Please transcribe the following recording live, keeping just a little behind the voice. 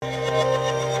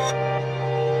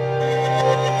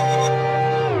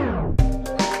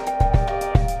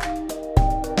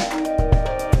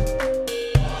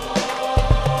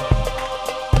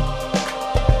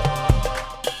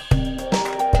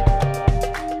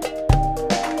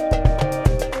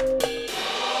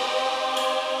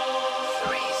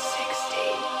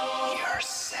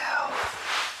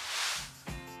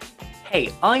Hey,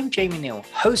 I'm Jamie Neal,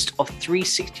 host of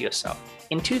 360 Yourself.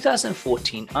 In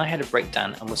 2014, I had a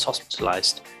breakdown and was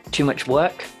hospitalized. Too much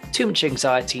work, too much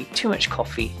anxiety, too much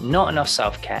coffee, not enough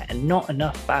self-care, and not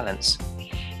enough balance.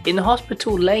 In the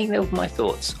hospital, laying there with my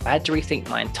thoughts, I had to rethink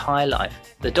my entire life.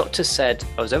 The doctor said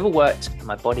I was overworked and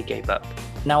my body gave up.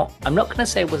 Now, I'm not going to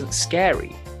say it wasn't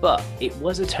scary, but it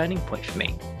was a turning point for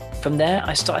me. From there,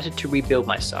 I started to rebuild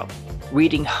myself,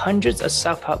 reading hundreds of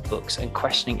self-help books and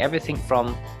questioning everything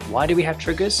from why do we have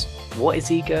triggers? What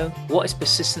is ego? What is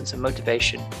persistence and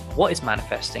motivation? What is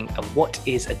manifesting? And what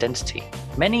is identity?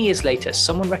 Many years later,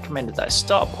 someone recommended that I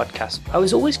start a podcast. I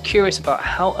was always curious about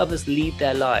how others lead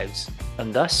their lives,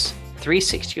 and thus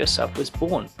 360 Yourself was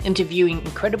born, interviewing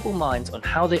incredible minds on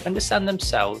how they understand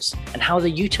themselves and how they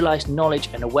utilize knowledge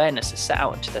and awareness to set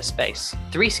out into their space.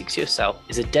 360 Yourself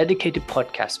is a dedicated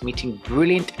podcast meeting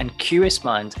brilliant and curious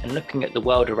minds and looking at the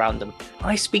world around them.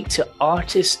 I speak to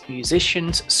artists,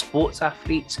 musicians, sports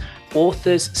athletes,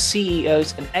 authors,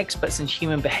 CEOs, and experts in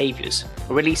human behaviors,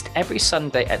 released every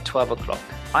Sunday at 12 o'clock.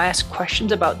 I ask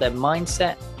questions about their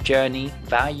mindset, journey,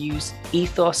 values,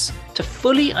 ethos, to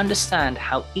fully understand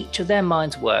how each of their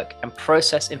minds work and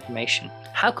process information.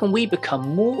 How can we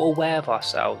become more aware of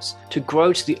ourselves to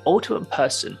grow to the ultimate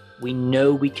person we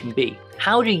know we can be?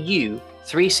 How do you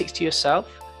 360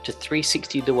 yourself to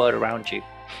 360 the world around you?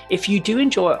 If you do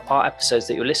enjoy our episodes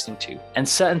that you're listening to and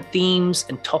certain themes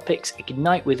and topics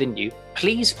ignite within you,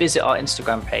 please visit our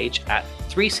Instagram page at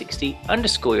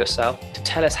 360_yourself to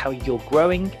tell us how you're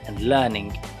growing and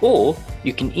learning. Or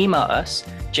you can email us,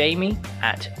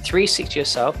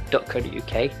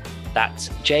 jamie@360yourself.co.uk. That's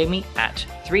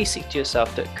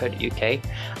jamie@360yourself.co.uk.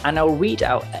 And I'll read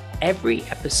out every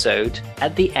episode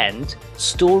at the end,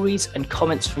 stories and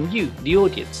comments from you, the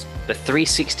audience, for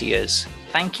 360 years.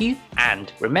 Thank you,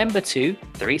 and remember to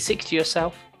 360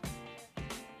 yourself.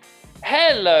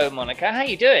 Hello, Monica. How are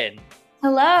you doing?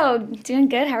 Hello, doing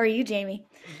good. How are you, Jamie?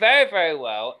 Very, very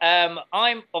well. I'm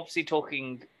obviously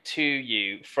talking to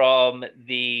you from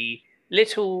the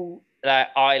little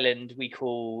island we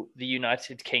call the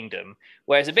United Kingdom,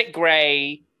 where it's a bit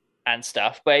grey and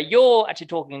stuff, where you're actually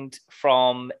talking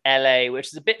from LA, which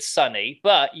is a bit sunny,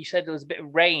 but you said there was a bit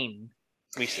of rain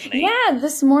recently. Yeah,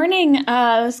 this morning it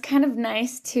was kind of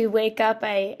nice to wake up.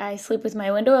 I sleep with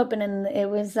my window open and it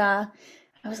was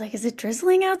I was like, is it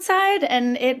drizzling outside?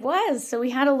 And it was. So we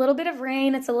had a little bit of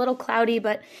rain. It's a little cloudy,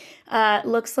 but it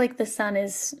looks like the sun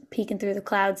is peeking through the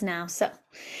clouds now. So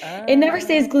it never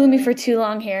stays gloomy for too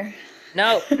long here.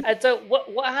 No, and so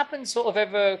what happens sort of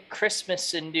over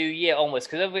Christmas and New Year onwards?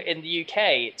 Because over in the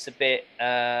UK, it's a bit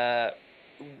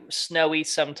snowy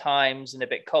sometimes and a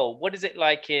bit cold. What is it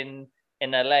like in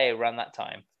LA around that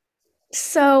time?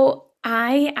 So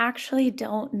I actually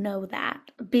don't know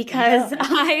that because No.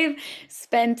 I've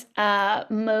spent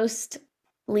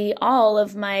mostly all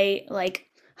of my like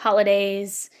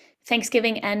holidays,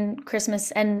 Thanksgiving and Christmas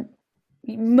and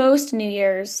most New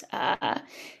Year's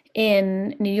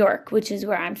in New York, which is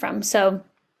where I'm from. So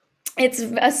it's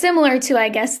similar to, I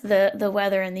guess, the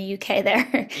weather in the UK there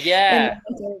in the Yeah,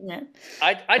 winter, isn't it?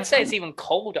 I'd say it's Um, even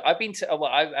colder. I've been to well,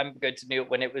 I'm going to New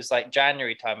York when it was like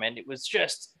January time, and it was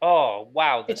just oh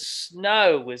wow, the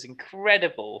snow was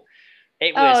incredible.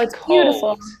 It oh, was it's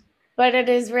beautiful, cold. but it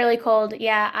is really cold.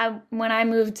 Yeah, when I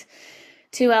moved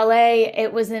to LA,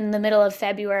 it was in the middle of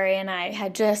February and I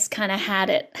had just kind of had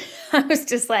it. I was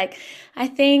just like, I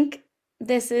think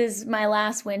this is my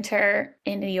last winter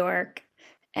in New York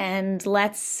and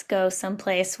let's go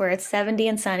someplace where it's 70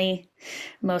 and sunny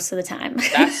most of the time.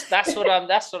 That's what I'm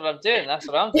doing. That's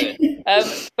what I'm doing.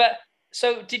 But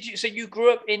so you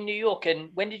grew up in New York, and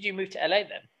when did you move to LA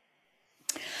then?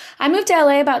 I moved to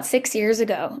LA about 6 years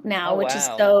ago now, Oh which is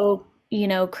wow. so,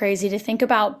 crazy to think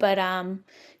about. But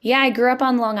yeah, I grew up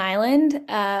on Long Island,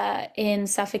 in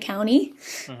Suffolk County,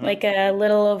 Hmm. like a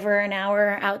little over an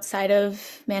hour outside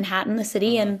of Manhattan, the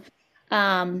city. Hmm. And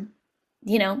um,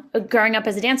 growing up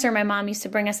as a dancer, my mom used to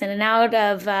bring us in and out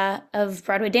of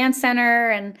Broadway Dance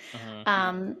Center, and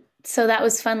Hmm. so that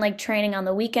was fun, like training on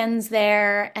the weekends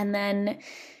there. And then,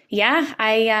 yeah,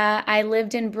 I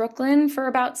lived in Brooklyn for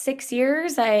about 6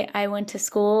 years. I went to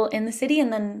school in the city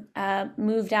and then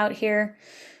moved out here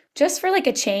just for like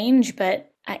a change, but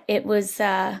it was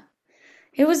a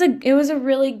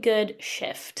really good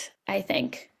shift, I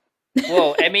think.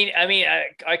 Well,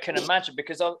 I can imagine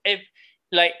because if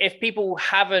people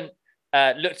haven't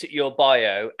looked at your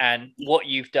bio and what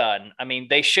you've done, I mean,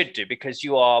 they should do because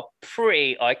you are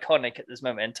pretty iconic at this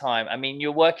moment in time. I mean,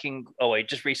 you're working. Oh, I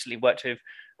just recently worked with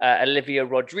Olivia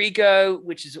Rodrigo,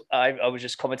 which is I was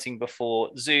just commenting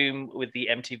before Zoom with the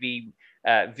MTV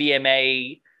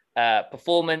VMA.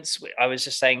 performance. I was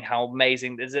just saying how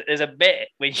amazing. There's a bit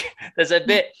when there's a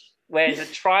bit where it's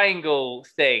a triangle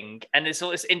thing, and it's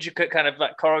all this intricate kind of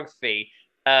like choreography,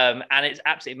 and it's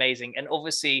absolutely amazing. And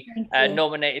obviously Thank you.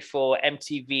 nominated for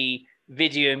MTV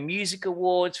Video Music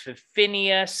Awards for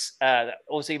Phineas,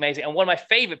 also amazing. And one of my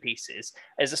favorite pieces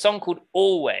is a song called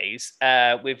Always,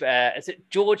 with is it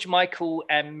George Michael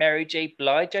and Mary J.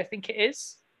 Blige, I think it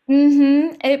is.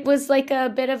 It was like a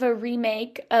bit of a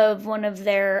remake of one of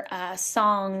their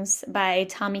songs by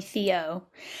Tommy Theo.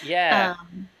 Yeah,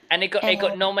 Um, and it got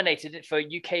and nominated for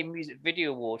UK Music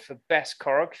Video Award for Best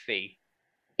Choreography.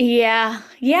 yeah,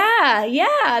 yeah,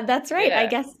 yeah, that's right. I Yeah.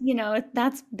 guess,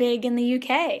 that's big in the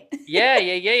UK. Yeah.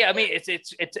 I mean,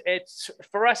 it's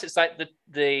for us. It's like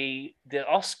the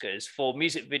Oscars for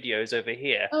music videos over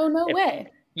here. Oh, no If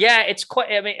way. Yeah, it's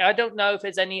quite. I mean, I don't know if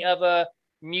there's any other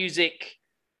music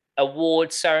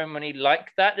award ceremony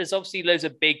like that. There's obviously loads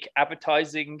of big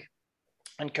advertising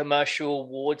and commercial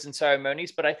awards and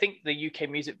ceremonies, but I think the UK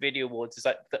Music Video Awards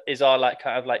is our like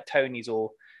kind of like Tonys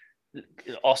or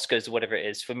Oscars or whatever it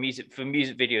is for music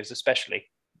videos especially.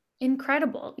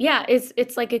 Incredible. Yeah,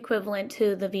 it's like equivalent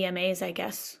to the VMAs, I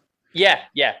guess. Yeah,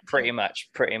 pretty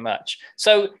much.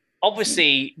 So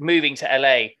obviously, moving to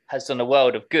LA has done a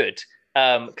world of good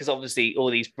because obviously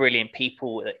all these brilliant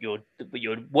people that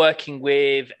you're working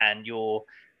with and you're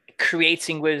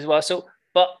creating with as well. So,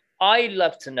 but I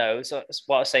love to know. So that's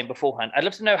what I was saying beforehand. I'd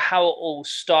love to know how it all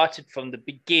started from the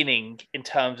beginning in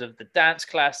terms of the dance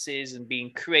classes and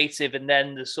being creative, and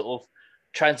then the sort of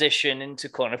transition into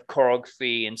kind of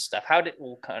choreography and stuff. How did it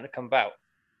all kind of come about?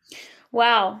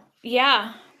 Wow.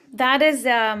 Yeah. That is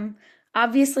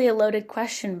obviously a loaded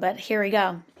question, but here we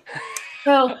go.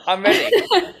 So, I'm ready.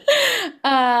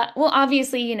 well,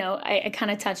 obviously, I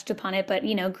kind of touched upon it, but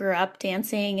grew up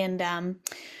dancing and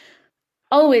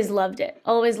always loved it.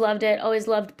 Always loved it. Always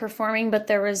loved performing, but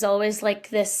there was always like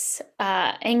this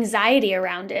anxiety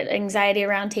around it, anxiety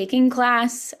around taking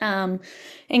class,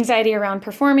 anxiety around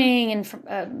performing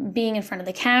and being in front of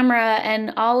the camera,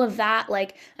 and all of that.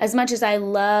 Like as much as I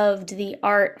loved the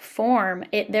art form,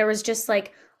 there was just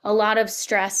like a lot of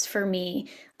stress for me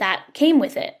that came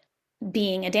with it,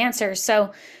 being a dancer.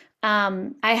 So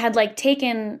I had like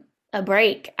taken a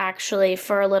break actually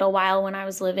for a little while when I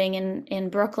was living in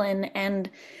Brooklyn, and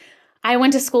I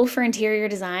went to school for interior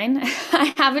design.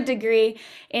 I have a degree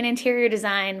in interior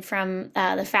design from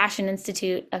the Fashion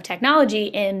Institute of Technology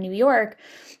in New York.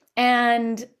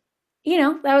 And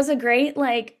that was a great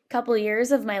like couple of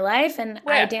years of my life, and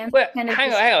I danced kind of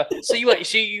Hang on, just.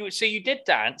 hang on. So you did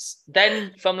dance.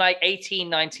 Then from like 18,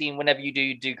 19, whenever you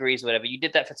do degrees or whatever, you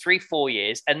did that for 3, 4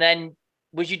 years, and then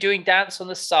was you doing dance on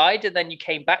the side, and then you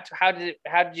came back to how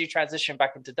did you transition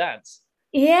back into dance?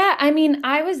 Yeah, I mean,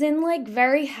 I was in like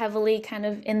very heavily kind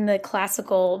of in the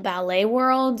classical ballet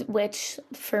world, which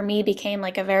for me became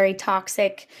like a very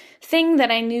toxic thing that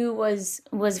I knew was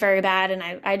very bad, and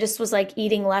I just was like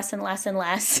eating less and less and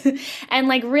less and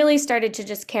like really started to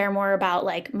just care more about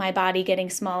like my body getting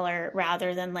smaller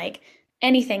rather than like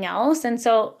anything else. And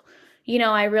so,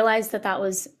 I realized that that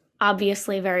was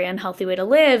obviously a very unhealthy way to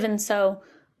live, and so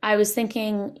I was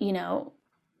thinking,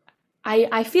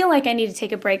 I feel like I need to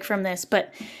take a break from this,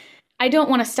 but I don't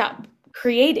want to stop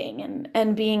creating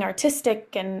and being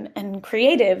artistic and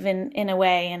creative in a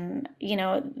way. And,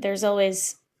 there's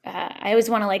always, I always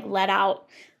want to like let out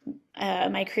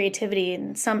my creativity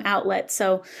in some outlet.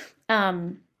 So,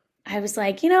 um, I was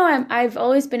like, I've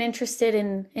always been interested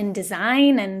in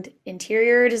design and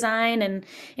interior design and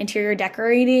interior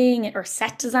decorating or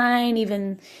set design,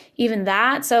 even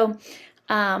that. So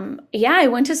yeah, I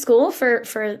went to school for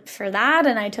that,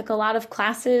 and I took a lot of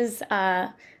classes.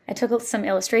 I took some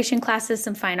illustration classes,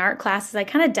 some fine art classes. I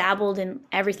kind of dabbled in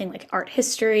everything like art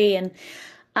history, and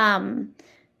um,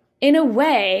 in a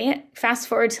way, fast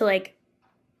forward to like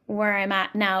where I'm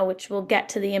at now, which we'll get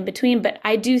to the in between. But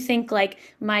I do think like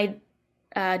my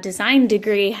design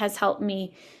degree has helped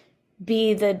me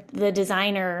be the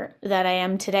designer that I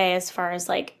am today, as far as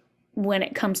like when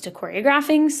it comes to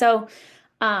choreographing. So.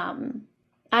 Um,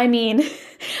 I mean,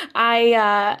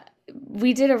 I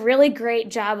we did a really great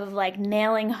job of like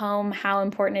nailing home how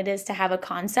important it is to have a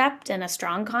concept and a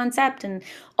strong concept, and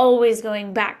always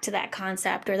going back to that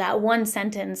concept or that one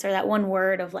sentence or that one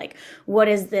word of like, what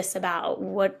is this about?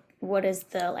 What is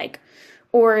the like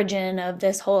origin of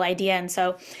this whole idea? And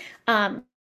so um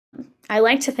I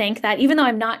like to think that even though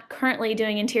I'm not currently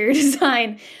doing interior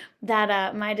design,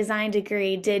 that my design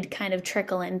degree did kind of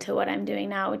trickle into what I'm doing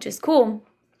now, which is cool.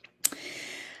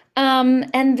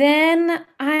 And then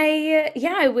I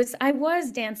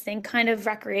was dancing kind of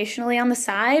recreationally on the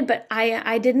side, but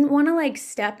I didn't want to like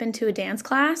step into a dance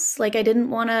class. Like I didn't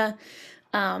want to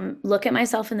look at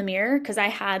myself in the mirror because I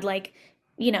had like,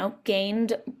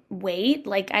 gained weight.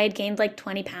 Like I had gained like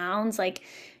 20 pounds, like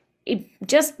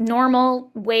just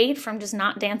normal weight from just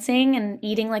not dancing and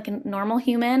eating like a normal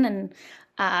human. And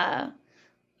uh,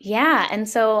 yeah, and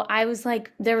so I was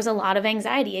like, there was a lot of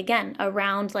anxiety again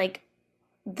around like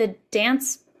the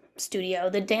dance studio,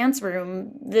 the dance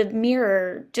room, the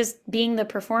mirror, just being the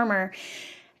performer.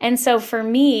 And so for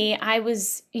me, I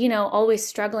was, always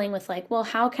struggling with like, well,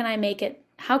 how can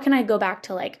I go back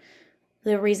to like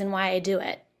the reason why I do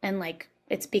it? And like,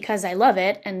 it's because I love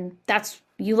it. And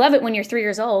you love it when you're 3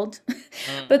 years old.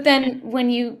 Mm, But then when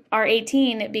you are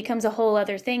 18, it becomes a whole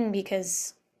other thing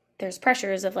because there's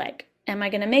pressures of like, am I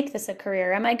going to make this a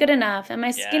career? Am I good enough? Am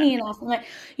I yeah. skinny enough?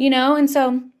 And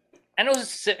so, And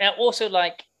also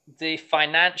like the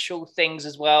financial things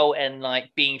as well, and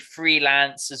like being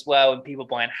freelance as well, and people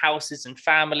buying houses and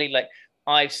family. Like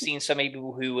I've seen so many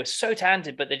people who were so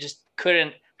talented, but they just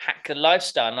couldn't hack the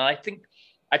lifestyle. And I think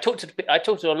I talked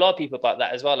to a lot of people about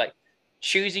that as well. Like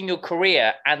choosing your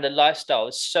career and the lifestyle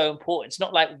is so important. It's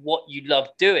not like what you love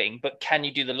doing, but can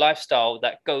you do the lifestyle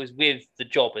that goes with the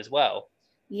job as well?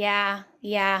 yeah,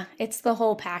 yeah, it's the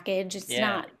whole package.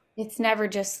 Yeah. It's never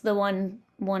just the one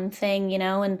thing,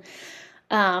 and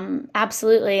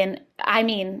absolutely. And I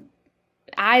mean,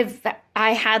 I've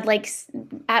I had like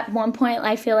at one point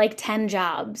I feel like 10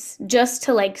 jobs just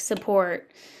to like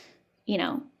support, you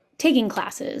know, taking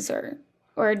classes or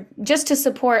just to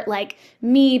support like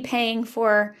me paying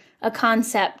for a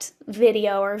concept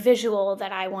video or visual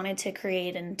that I wanted to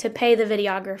create and to pay the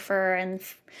videographer and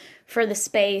for the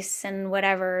space and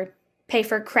whatever, pay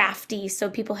for crafty so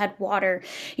people had water.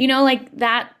 Like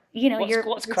that,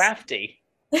 What's crafty?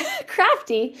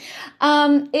 crafty.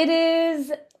 It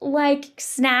is like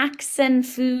snacks and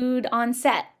food on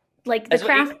set, like the As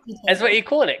what you crafty as what table. you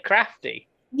call it, crafty.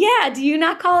 Yeah, do you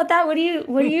not call it that? What do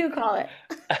you call it?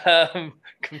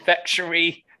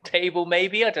 Confectionery table,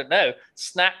 maybe. I don't know.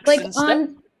 Snacks Like and stuff.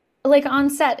 on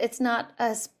set, it's not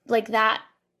like that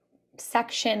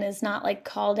section is not like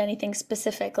called anything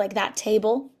specific, like that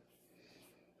table.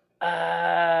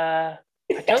 I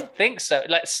don't think so.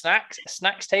 Like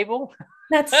snacks table.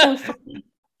 That's so funny.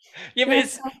 Yeah, but That's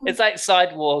it's so it's funny. like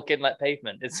sidewalk and like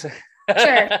pavement. It's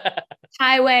Sure. but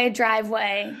Highway,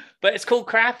 driveway, it's called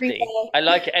crafty. freeway. I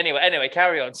like it anyway. Anyway,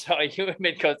 carry on. Sorry, you were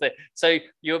mid conversation. So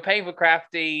you were paying for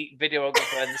crafty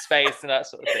videographer and the space and that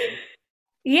sort of thing.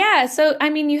 Yeah, so I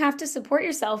mean, you have to support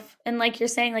yourself, and like you're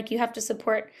saying, like you have to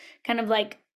support kind of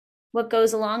like what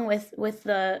goes along with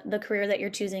the career that you're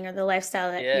choosing or the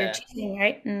lifestyle that you're Yeah. choosing,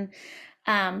 right? And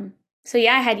so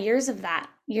yeah, I had But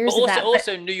years of also that.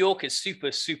 also New York is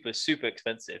super, super, super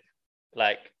expensive.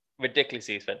 Like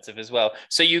ridiculously expensive as well.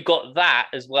 So you got that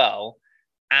as well,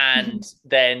 and Mhm.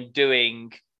 then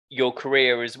doing your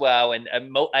career as well, and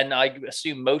I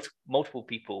assume multiple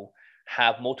people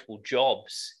have multiple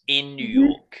jobs in New Mhm.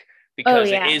 York Oh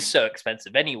because it yeah. is so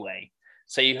expensive anyway.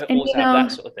 So you And also have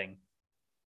that sort of thing.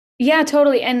 yeah,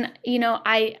 totally. And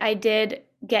I did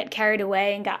get carried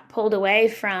away and got pulled away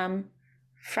from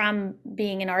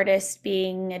being an artist,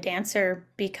 being a dancer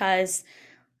because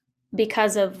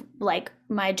of like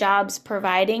my jobs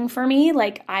providing for me.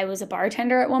 Like I was a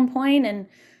bartender at one point and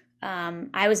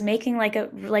I was making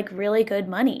like really good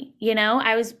money.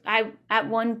 I at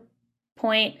one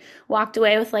point walked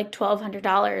away with like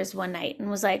 $1,200 one night and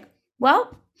was like,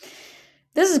 well,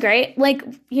 this is great. Like,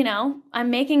 I'm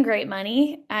making great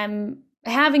money. I'm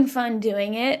having fun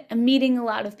doing it. I'm meeting a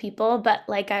lot of people, but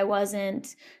like I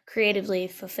wasn't creatively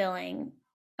fulfilling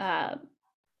uh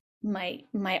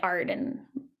my art and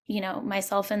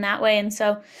myself in that way. And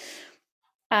so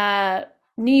uh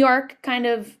New York kind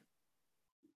of,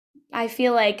 I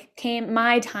feel like, came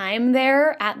my time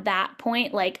there at that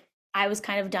point. Like I was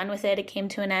kind of done with it. It came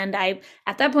to an end. I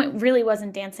at that point really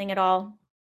wasn't dancing at all.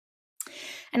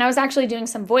 And I was actually doing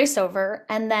some voiceover.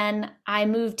 And then I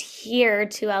moved here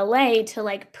to LA to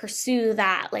like pursue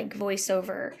that like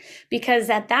voiceover because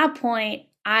at that point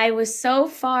I was so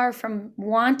far from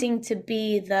wanting to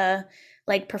be the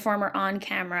like performer on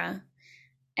camera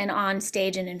and on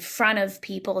stage and in front of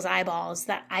people's eyeballs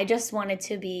that I just wanted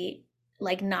to be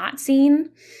like not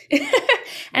seen.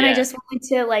 And I Yeah. just wanted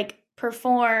to like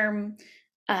perform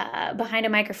behind a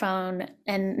microphone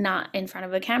and not in front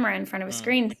of a camera, in front of a Mm.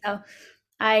 screen. So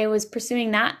I was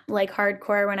pursuing that like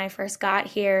hardcore when I first got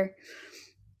here.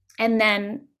 And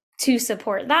then to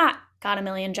support that, got a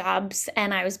million jobs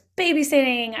and I was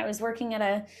babysitting. I was working at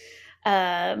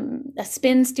a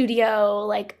spin studio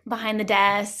like behind the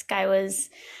desk. I was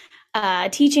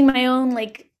teaching my own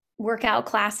like workout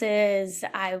classes.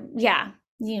 Yeah,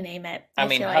 you name it. I I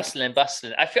mean, feel like. hustling and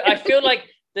bustling. I feel like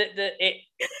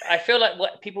I feel like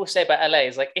what people say about LA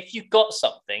is like if you got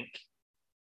something,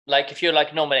 like if you're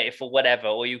like nominated for whatever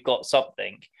or you've got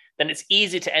something, then it's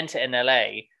easy to enter in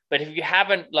LA. But if you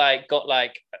haven't like got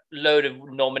like a load of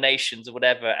nominations or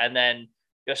whatever, and then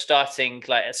you're starting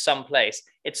like at some place,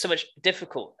 it's so much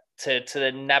difficult to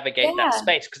then navigate that Yeah,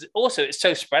 space because also it's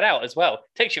so spread out as well. It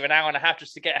takes you an hour and a half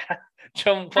just to get I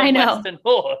from west know. to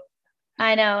north.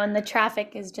 I know, and the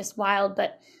traffic is just wild,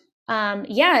 but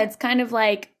yeah, it's kind of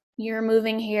like you're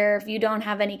moving here if you don't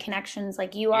have any connections,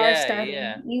 like Yeah,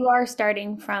 yeah. you are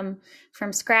starting from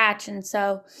scratch. And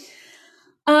so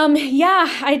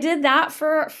yeah, I did that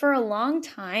for a long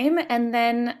time and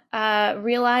then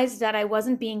realized that I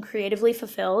wasn't being creatively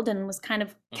fulfilled and was kind of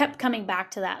Mhm. kept coming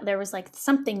back to that. There was like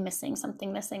something missing,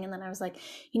 and then I was like,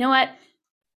 you know what?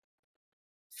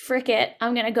 Frick it.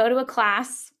 I'm going to go to a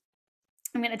class.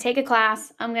 I'm gonna take a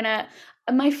class. I'm gonna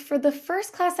my for the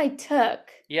first class I took.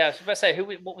 Yeah, I was about to say,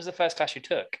 what was the first class you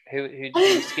took? Who did you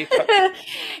used to give?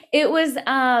 It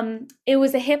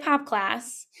was a hip hop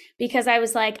class because I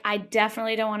was like, I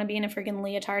definitely don't want to be in a freaking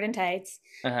leotard and tights.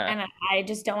 Uh-huh. And I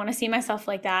just don't want to see myself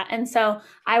like that. And so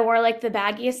I wore like the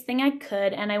baggiest thing I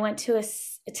could, and I went to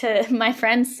my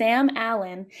friend Sam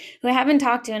Allen, who I haven't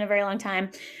talked to in a very long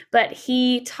time, but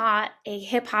he taught a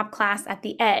hip hop class at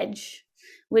the Edge,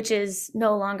 which is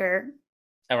no longer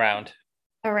Around.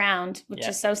 around, which Yeah.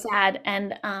 is so sad.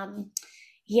 And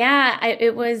yeah,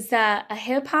 it was a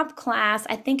hip hop class.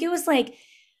 I think it was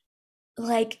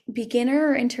like beginner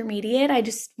or intermediate. I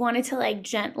just wanted to like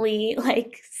gently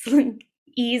like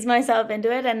ease myself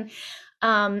into it. And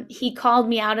he called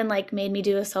me out and like made me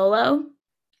do a solo.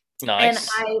 And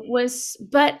Nice.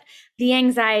 but the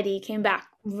anxiety came back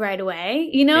right away,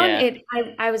 you know, and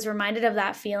Yeah. I was reminded of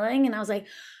that feeling, and I was like,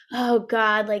 oh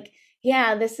God, like,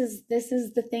 yeah, this is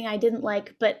the thing I didn't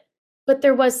like, but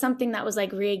there was something that was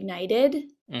like reignited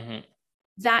Mm-hmm.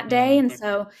 that day. Mm. And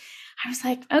so I was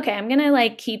like, okay, I'm gonna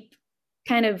like keep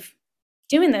kind of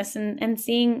doing this and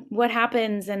seeing what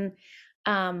happens. And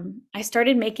I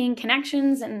started making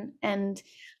connections, and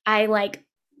I like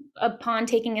upon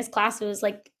taking his class, it was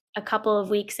like a couple of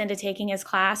weeks into taking his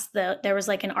class, there was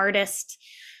like an artist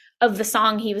of the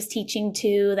song he was teaching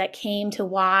to that came to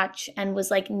watch and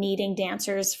was like needing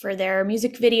dancers for their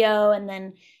music video. And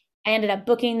then I ended up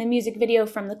booking the music video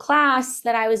from the class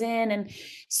that I was in. And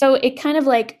so it kind of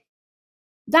like,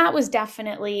 that was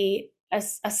definitely a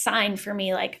sign for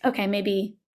me, like, okay,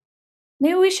 maybe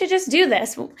we should just do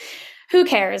this. Who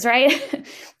cares, right?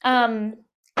 um,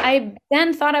 I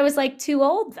then thought I was like too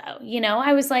old though. You know,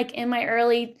 I was like in my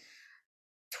early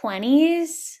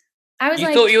 20s. I was You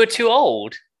thought like, you were too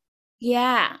old?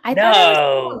 yeah, I thought I was too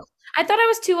No. old. I thought I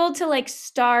was too old to like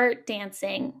start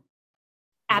dancing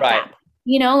at Right. that point.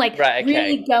 You know, like Right. Okay.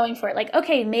 really going for it. Like,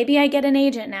 okay, maybe I get an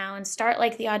agent now and start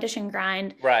like the audition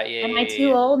grind. Right. Yeah. Am I Yeah. too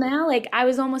Yeah. old now? Like I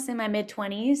was almost in my mid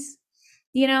 20s,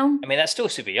 you know? I mean, that's still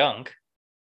super young.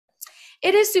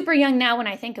 It is super young now when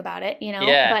I think about it, you know,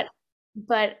 Yeah.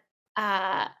 but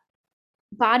uh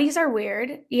bodies are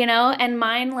weird, you know, and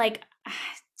mine like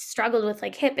struggled with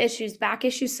like hip issues, back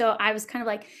issues. So I was kind of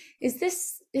like, is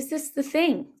this the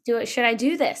thing? Should I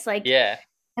do this? Like, Yeah.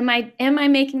 am I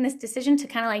making this decision to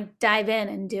kind of like dive in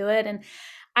and do it? And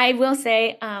I will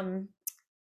say,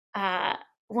 uh,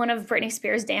 one of Britney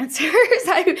Spears' dancers,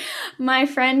 my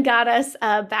friend got us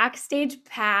a backstage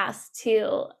pass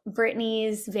to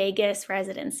Britney's Vegas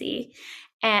residency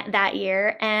that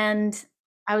year. And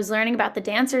I was learning about the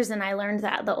dancers, and I learned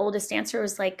that the oldest dancer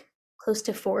was like close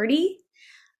to 40.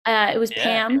 It was Yeah.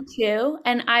 Pam too.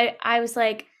 And I was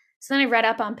like, so then I read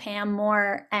up on Pam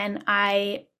more,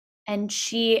 and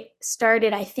she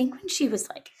started, I think when she was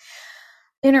like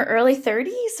in her early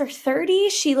 30s or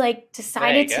 30s, she like There you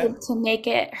decided go. to make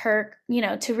it her, you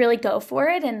know, to really go for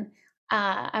it. And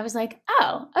I was like,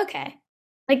 oh, okay.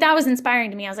 Like that was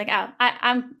inspiring to me. I was like, oh,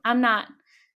 I'm not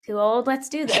too old. Let's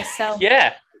do this. So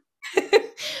Yeah.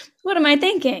 what am I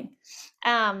thinking?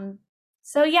 Um,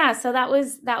 so yeah, so that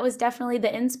was definitely the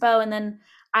inspo. And then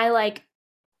I like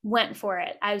went for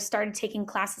it. I started taking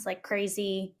classes like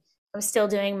crazy. I was still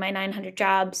doing my 900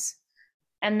 jobs,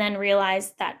 and then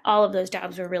realized that all of those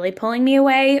jobs were really pulling me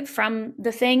away from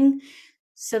the thing.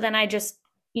 So then I just,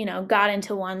 you know, got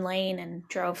into one lane and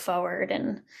drove forward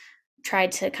and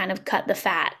tried to kind of cut the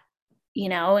fat, you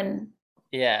know, and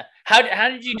Yeah. How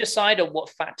did you decide on what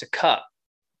fat to cut?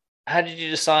 How did you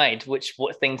decide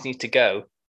what things need to go?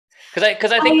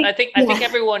 Because I think I I think I think yeah.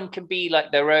 everyone can be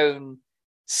like their own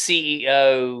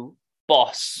CEO,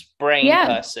 boss, brain Yeah,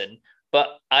 person.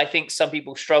 But I think some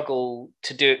people struggle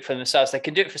to do it for themselves. They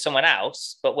can do it for someone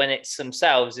else, but when it's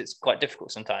themselves, it's quite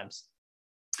difficult sometimes.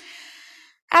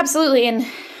 absolutely. And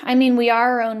I mean, we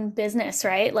are our own business,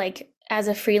 right? Like as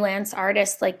a freelance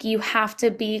artist, like you have to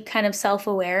be kind of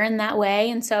self-aware in that way.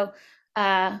 And so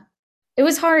uh it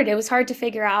was hard. It was hard to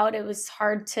figure out. It was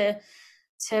hard to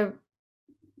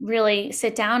really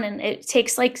sit down, and it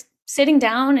takes like sitting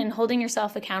down and holding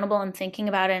yourself accountable and thinking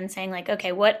about it and saying like,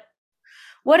 okay, what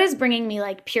is bringing me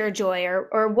like pure joy,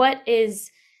 or what is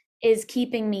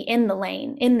keeping me in the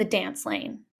lane, in the dance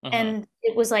lane. Mm-hmm. And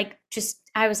it was like, just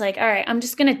I was like, all right, I'm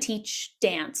just going to teach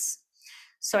dance.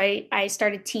 So I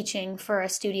started teaching for a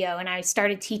studio, and I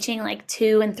started teaching like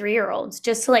 2 and 3 year olds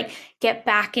just to like get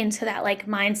back into that like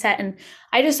mindset. And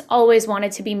I just always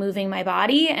wanted to be moving my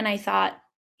body. And I thought,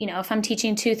 if I'm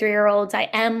teaching 2 3 year olds, I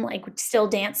am like still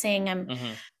dancing. I'm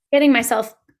Mm-hmm. getting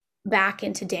myself back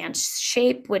into dance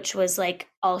shape, which was like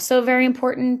also very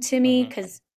important to me Mm-hmm.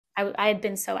 because I had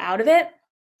been so out of it.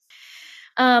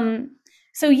 Um,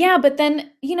 so yeah, but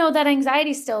then, that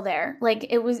anxiety is still there. Like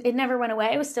it never went away.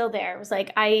 It was still there. It was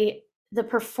like the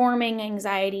performing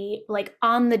anxiety, like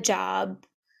on the job.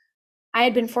 I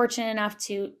had been fortunate enough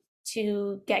to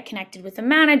get connected with a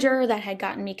manager that had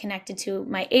gotten me connected to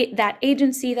that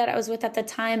agency that I was with at the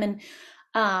time. And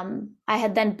I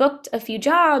had then booked a few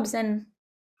jobs, and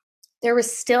there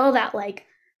was still that like,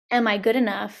 am I good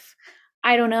enough?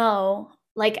 I don't know.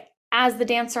 Like as the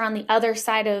dancer on the other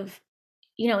side of,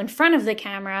 in front of the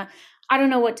camera, I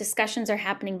don't know what discussions are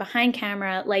happening behind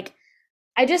camera. Like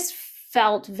I just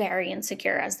felt very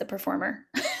insecure as the performer.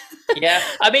 Yeah,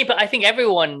 I mean, but I think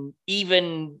everyone,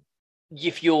 even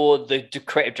if you're the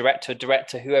creative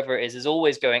director, whoever it is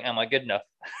always going, "Am I good enough?"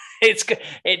 It's I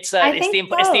it's think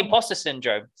the so. imposter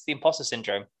syndrome. It's the imposter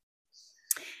syndrome.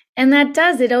 And that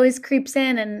does, it always creeps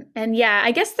in. And yeah,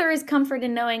 I guess there is comfort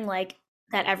in knowing like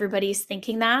that everybody's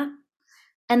thinking that,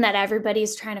 and that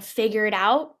everybody's trying to figure it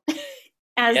out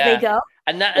as they Yeah, go.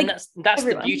 and Like that's the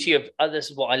everyone. beauty of this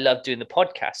is what I love doing the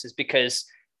podcast is because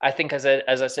I think as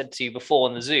I said to you before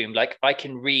on the Zoom, like I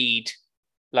can read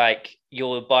like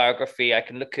your biography, I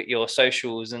can look at your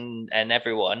socials and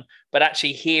everyone, but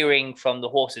actually hearing from the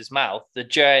horse's mouth, the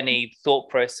journey, thought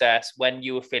process, when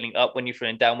you were feeling up, when you're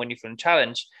feeling down, when you're feeling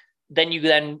challenged, then you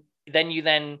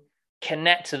then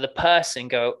connect to the person,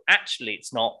 go, actually,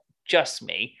 it's not just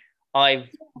me. I've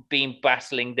been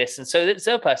battling this. And so it's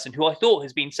a person who I thought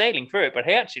has been sailing through it, but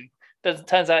he actually doesn't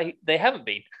turns out they haven't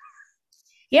been.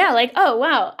 Yeah, like, oh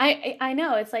wow. I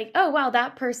know. It's like, oh wow,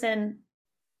 that person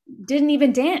didn't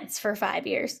even dance for 5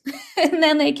 years. And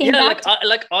then they came Yeah, back to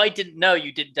like I didn't know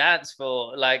you did dance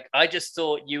for like I just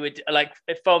thought you would like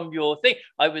from your thing.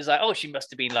 I was like, oh, she must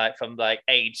have been like from like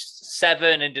age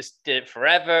 7 and just did it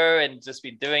forever and just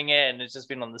been doing it and it's just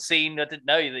been on the scene. I didn't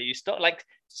know that you stopped. Like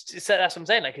so that's what I'm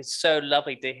saying. Like it's so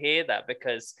lovely to hear that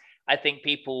because I think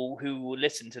people who will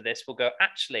listen to this will go,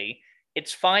 actually,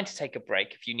 it's fine to take a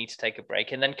break if you need to take a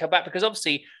break and then come back because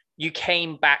obviously you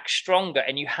came back stronger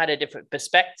and you had a different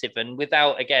perspective and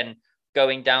without again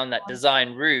going down that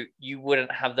design route, you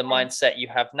wouldn't have the mindset you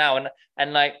have now.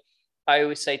 And like I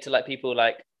always say to like people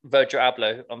like Virgil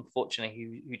Abloh,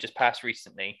 unfortunately, who just passed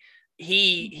recently,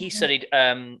 he studied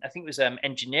I think it was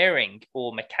engineering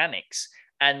or mechanics,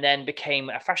 and then became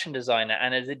a fashion designer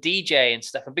and as a DJ and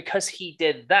stuff. And because he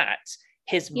did that,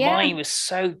 his yeah. mind was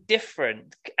so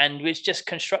different and was just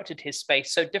constructed his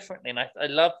space so differently. And I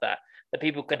love that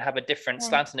people can have a different Yeah.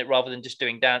 slant in it rather than just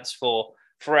doing dance for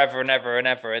forever and ever and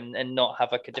ever and not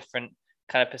have like a different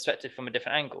kind of perspective from a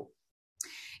different angle.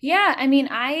 Yeah, I mean,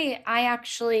 I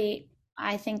actually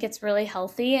I think it's really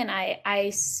healthy, and I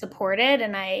support it,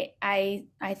 and I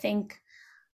think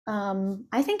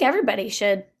everybody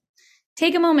should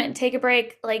take a moment, take a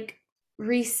break, like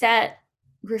reset,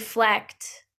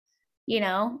 reflect,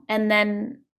 and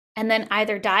then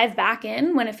either dive back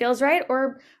in when it feels right,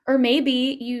 or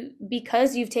maybe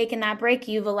because you've taken that break,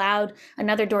 you've allowed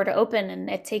another door to open, and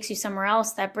it takes you somewhere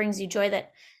else that brings you joy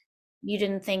that you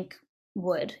didn't think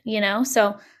would.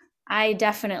 So I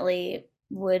definitely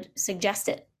would suggest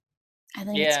it. I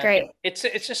think it's Yeah, great.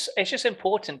 it's just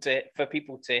important for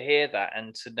people to hear that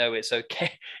and to know it's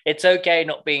okay. It's okay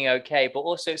not being okay, but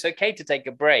also it's okay to take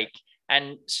a break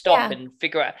and stop Yeah. and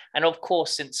figure out. And of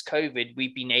course, since COVID,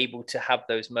 we've been able to have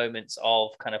those moments of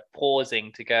kind of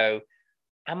pausing to go,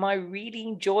 am I really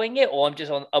enjoying it, or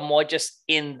am I just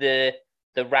in the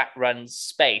rat run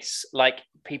space? Like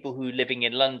people who living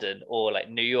in London or like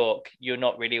New York, you're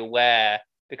not really aware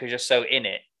because you're so in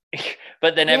it.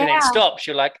 But then everything Yeah. stops.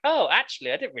 You're like, oh,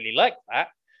 actually, I didn't really like that.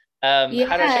 How do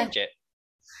I Yeah. change it?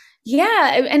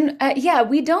 Yeah, and yeah,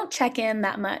 we don't check in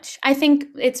that much. I think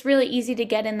it's really easy to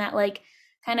get in that like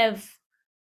kind of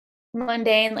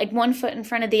mundane, like one foot in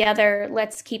front of the other,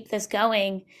 let's keep this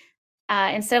going,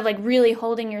 instead of like really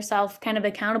holding yourself kind of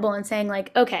accountable and saying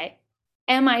like, okay,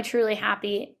 am I truly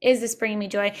happy? Is this bringing me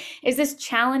joy? Is this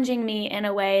challenging me in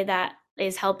a way that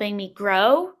is helping me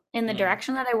grow in the Mm,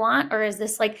 direction that I want? Or is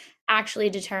this like actually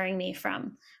deterring me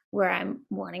from where I'm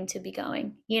wanting to be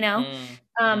going, you know? mm,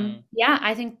 mm. Yeah,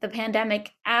 I think the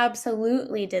pandemic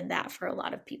absolutely did that for a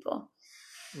lot of people.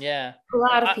 Yeah. A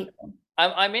lot of I, people.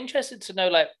 I'm interested to know,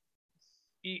 like,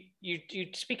 you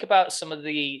speak about some of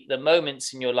the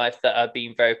moments in your life that have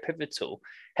been very pivotal.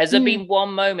 Has there Mm. been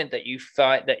one moment that you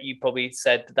find that you probably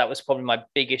said that was probably my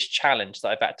biggest challenge that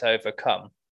I've had to overcome?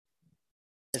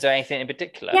 Is there anything in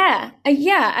particular? Yeah,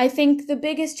 yeah. I think the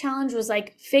biggest challenge was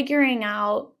like figuring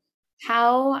out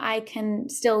how I can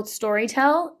still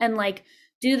storytell and like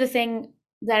do the thing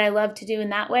that I love to do in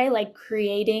that way, like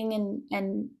creating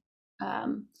and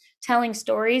um, telling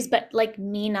stories, but like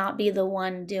me not be the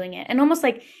one doing it, and almost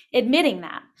like admitting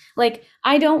that, like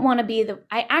I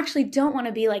actually don't want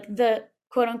to be like the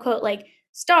quote unquote like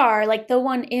star, like the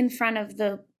one in front of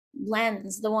the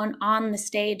lens, the one on the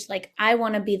stage. Like I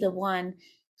want to be the one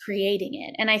creating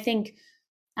it. And I think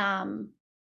um,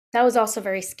 that was also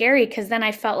very scary because then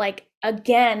I felt like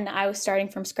again I was starting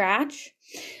from scratch.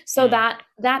 So Mm,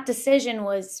 that decision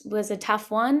was a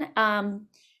tough one.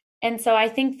 And so I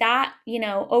think that,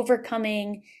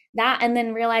 overcoming that and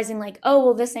then realizing like, oh,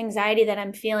 well, this anxiety that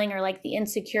I'm feeling or like the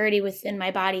insecurity within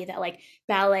my body that like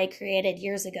ballet created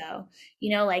years ago,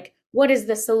 like what is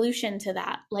the solution to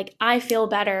that? Like I feel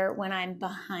better when I'm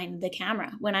behind the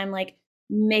camera, when I'm like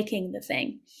making the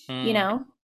thing, you mm, know?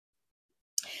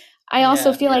 I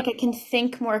also yeah. feel like I can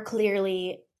think more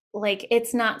clearly. Like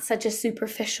it's not such a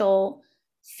superficial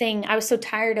thing. I was so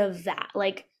tired of that.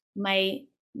 Like my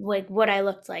like what I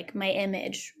looked like, my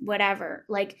image, whatever.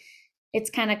 Like it's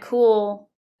kind of cool.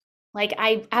 Like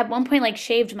I at one point like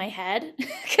shaved my head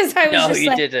because I was No, just you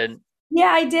like, didn't.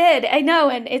 yeah, I did. I know,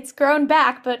 and it's grown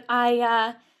back, but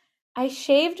I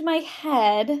shaved my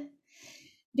head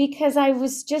because I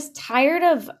was just tired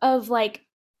of like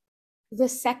the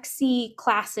sexy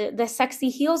classes, the sexy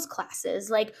heels classes,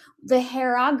 like the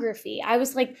hairography. I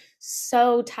was like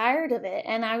so tired of it.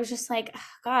 And I was just like, oh,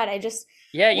 God, I just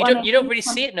Yeah, want to you don't do really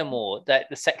see it no something. more. That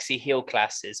the sexy heel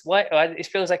classes. Why? It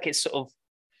feels like it's sort of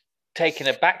taken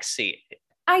a back seat.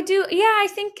 I do. Yeah, I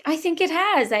think it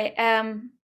has.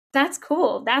 That's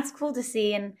cool. That's cool to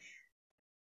see. And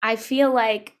I feel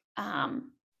like,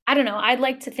 I don't know, I'd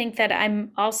like to think that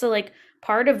I'm also like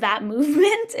part of that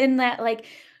movement in that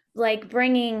like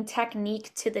bringing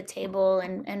technique to the table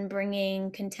and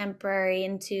bringing contemporary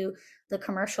into the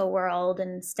commercial world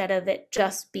instead of it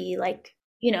just be like,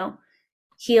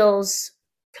 heels,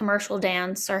 commercial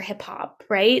dance or hip hop,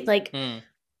 right? Like Hmm.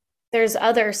 there's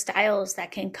other styles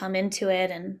that can come into it,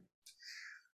 and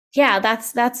yeah,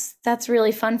 that's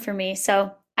really fun for me. So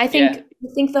Yeah. I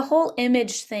think the whole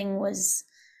image thing was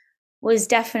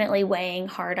definitely weighing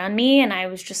hard on me, and I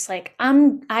was just like,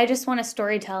 I just want to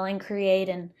storytell and create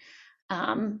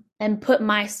and put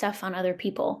my stuff on other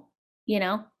people, you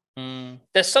know? Mm.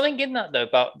 There's something in that though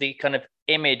about the kind of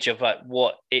image of like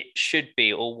what it should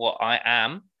be or what I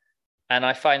am, and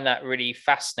I find that really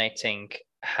fascinating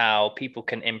how people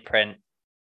can imprint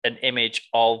an image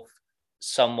of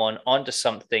someone onto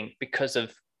something because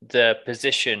of the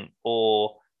position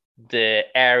or the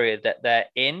area that they're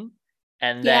in,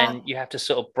 and Yeah. then you have to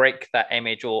sort of break that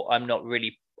image. Or I don't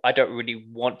really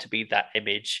want to be that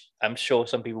image. I'm sure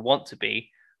some people want to be,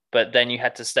 but then you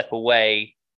had to step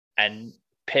away and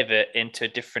pivot into a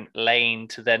different lane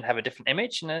to then have a different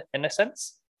image in a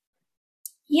sense.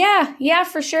 Yeah, yeah,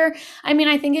 for sure. I mean,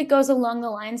 I think it goes along the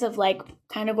lines of like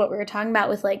kind of what we were talking about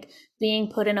with like being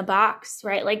put in a box,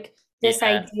 right? Like this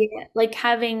Yeah. idea, like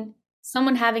having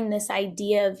someone having this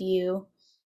idea of you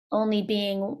only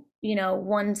being,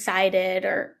 one-sided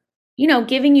or,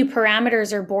 giving you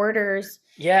parameters or borders.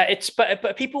 Yeah, it's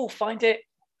but people find it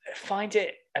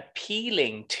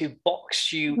appealing to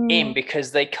box you in Mm,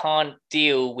 because they can't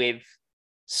deal with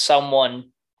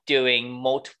someone doing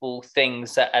multiple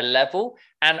things at a level.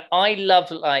 And I love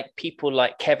like people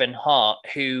like Kevin Hart,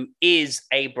 who is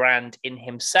a brand in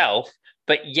himself,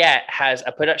 but yet has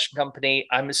a production company.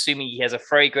 I'm assuming he has a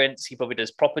fragrance, he probably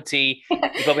does property,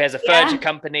 he probably has a furniture yeah.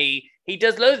 company, he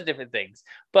does loads of different things.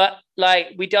 But like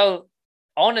we don't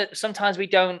on it sometimes we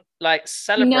don't like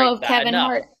You know celebrate of that Kevin enough.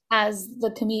 Hart as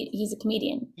he's a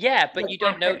comedian, Yeah, but like you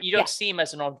don't know, actor. you Yeah. don't see him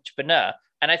as an entrepreneur.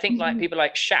 And I think like Mhm. people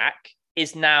like Shaq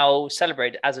is now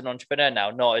celebrated as an entrepreneur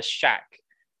now, not as Shaq.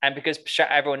 and because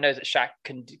everyone knows that Shaq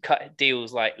can cut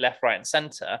deals like left, right, and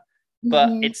center, but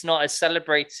Hmm. it's not as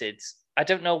celebrated. I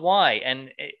don't know why,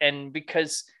 and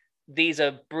because these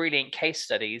are brilliant case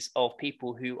studies of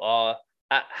people who are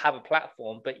have a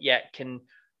platform, but yet can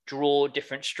draw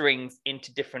different strings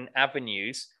into different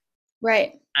avenues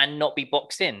Right. and not be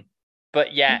boxed in.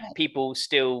 But yet Right. people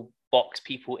still box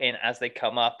people in as they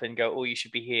come up and go, "Oh, you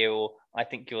should be here," or "I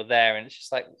think you're there," and it's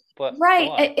just like, "But Right.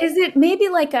 what?" Is it maybe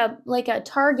like a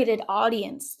targeted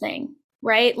audience thing,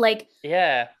 right?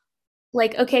 Yeah,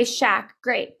 Like okay, Shaq,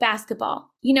 great, basketball.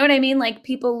 You know what I mean? Like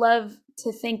people love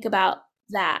to think about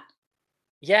that.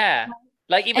 yeah.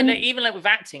 Like And even like with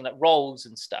acting, like roles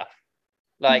and stuff.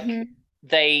 Like mhm,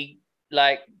 they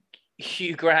like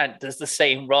Hugh Grant does the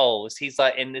same roles. He's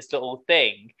like in this little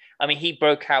thing. I mean, he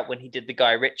broke out when he did the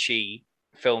Guy Ritchie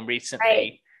film right,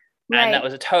 recently, and that right.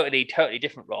 was a totally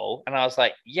different role. And I was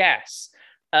like, yes.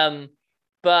 Um,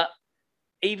 but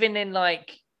even in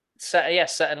like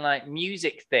certain like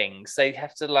music things, they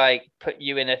have to like put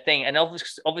you in a thing, and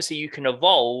obviously you can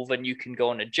evolve and you can go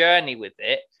on a journey with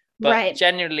it. But Right.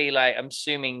 generally, like I'm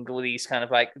assuming all these kind of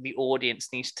like the audience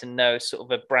needs to know sort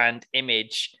of a brand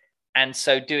image, and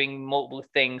so doing multiple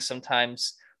things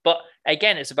sometimes. But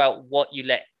again, it's about what you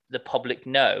let the public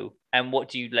know and what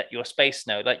do you let your space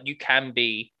know. Like you can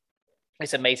be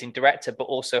this amazing director, but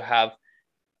also have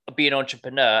be an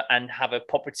entrepreneur and have a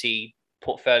property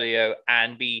portfolio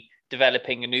and be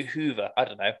developing a new Hoover. I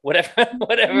don't know, whatever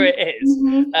whatever Mhm, it is.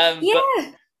 mhm. Um, but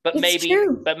Yeah, but it's maybe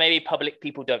true. but maybe public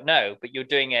people don't know, but you're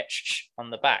doing it on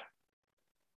the back.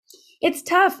 It's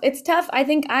tough. It's tough. I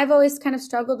think I've always kind of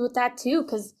struggled with that too,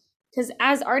 because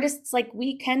as artists, like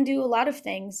we can do a lot of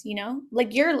things, you know?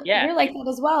 Like Yeah, you're like that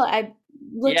as well. I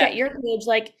looked yeah, at your page,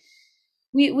 like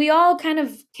we all kind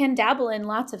of can dabble in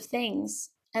lots of things.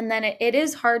 And then it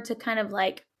is hard to kind of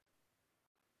like,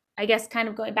 I guess kind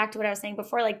of going back to what I was saying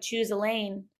before, like choose a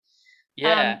lane.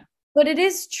 yeah. But it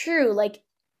is true, like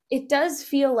it does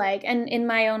feel like, and in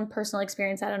my own personal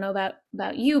experience, I don't know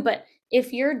about you, but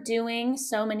if you're doing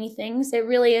so many things, it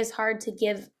really is hard to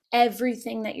give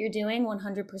everything that you're doing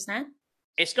 100%.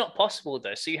 It's not possible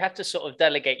though. So you have to sort of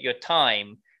delegate your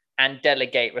time and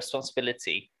delegate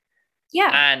responsibility.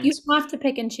 Yeah, And you have to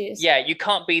pick and choose. yeah, you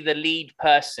can't be the lead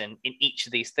person in each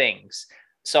of these things.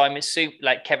 So I'm assuming,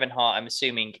 like Kevin Hart, I'm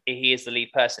assuming he is the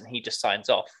lead person. He just signs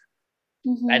off,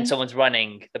 and Hmm. someone's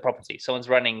running the property, someone's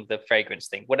running the fragrance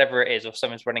thing, whatever it is, or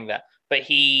someone's running that. But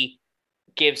he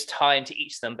gives time to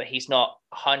each of them, but he's not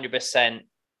 100%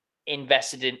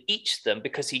 invested in each of them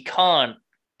because he can't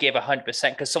give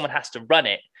 100% because someone has to run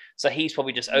it. So he's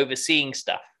probably just overseeing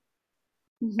stuff.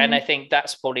 And I Hmm. think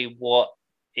that's probably what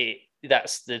it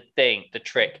that's the thing, the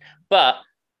trick. But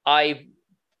I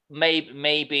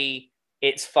maybe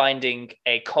it's finding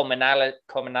a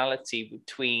commonality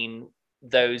between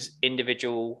those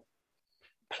individual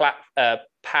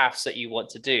paths that you want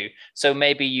to do. So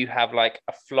maybe you have like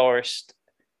a florist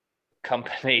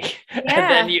company,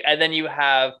 Yeah. and then you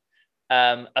have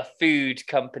a food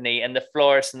company and the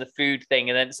florist and the food thing,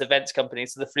 and then it's events company,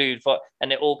 so the food for,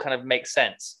 and it all kind of makes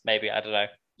sense. Maybe I don't know.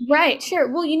 Right, sure.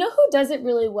 Well, you know who does it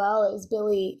really well is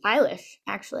Billie Eilish,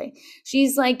 actually.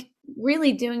 She's like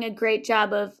really doing a great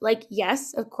job of like,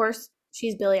 yes, of course,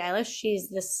 she's Billie Eilish. She's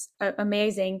this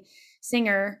amazing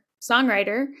singer,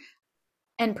 songwriter,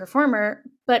 and performer,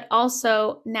 but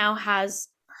also now has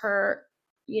her,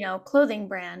 clothing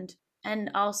brand and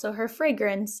also her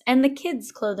fragrance and the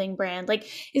kids' clothing brand. Like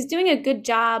is doing a good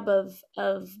job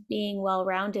of being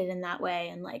well-rounded in that way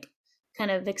and like kind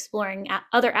of exploring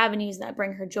other avenues that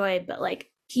bring her joy, but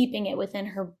like keeping it within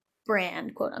her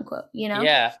brand, quote unquote, you know?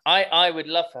 Yeah, I would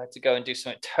love for her to go and do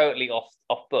something totally off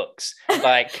books.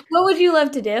 Like, What would you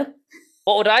love to do?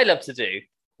 what would I love to do?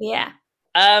 Yeah.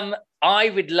 Um, I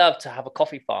would love to have a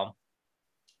coffee farm.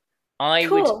 I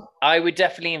would Cool. I would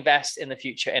definitely invest in the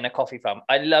future in a coffee farm.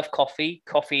 I love coffee.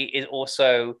 Coffee is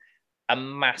also a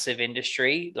massive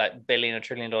industry, like billion or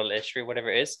trillion dollar industry,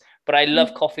 whatever it is. But I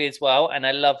love coffee as well, and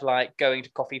I love like going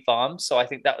to coffee farms. So I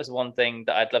think that was one thing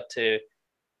that I'd love to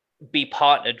be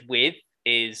partnered with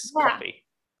is Yeah. coffee.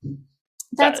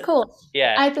 That's That cool.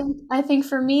 yeah. I think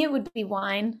for me it would be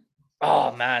wine.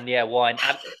 Oh man, yeah, wine.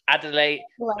 Adelaide,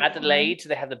 I like wine. Adelaide,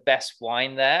 they have the best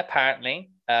wine there, apparently.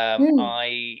 Mm.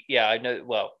 I know.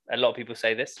 Well, a lot of people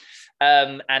say this.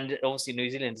 And obviously New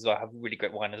Zealand as well have really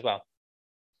great wine as well.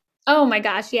 Oh my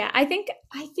gosh, yeah. I think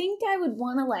I would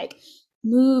want to like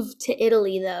move to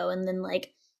Italy though and then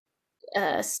like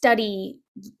study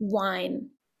wine.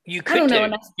 You I could don't know do.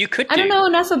 enough. You could I don't do. know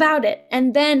enough about it.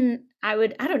 And then I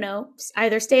would, I don't know,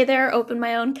 either stay there, open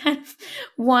my own kind of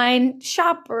wine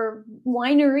shop or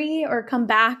winery, or come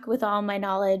back with all my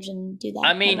knowledge and do that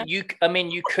kind of. I mean,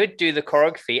 you could do the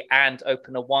choreography and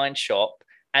open a wine shop,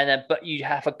 and then but you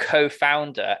have a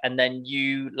co-founder, and then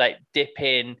you like dip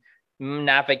in,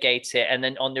 navigate it, and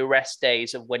then on the rest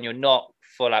days of when you're not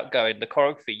full out going the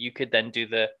choreography, you could then do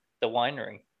the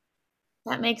winery.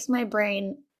 That makes my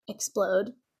brain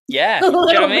explode Yeah, a do you know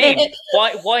little what I mean?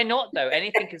 bit. Why not though?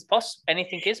 Anything is possible.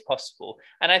 Anything is possible.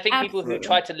 And I think people who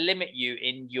try Absolutely. to limit you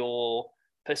in your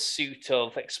pursuit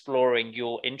of exploring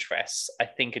your interests, I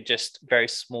think are just very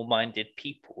small-minded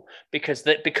people because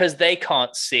they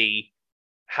can't see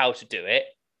how to do it.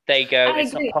 They go, I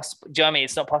it's not agree. possible. Do you know what I mean?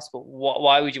 It's not possible.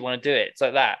 Why would you want to do it? It's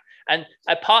like that. And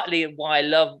partly why I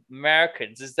love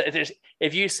Americans is that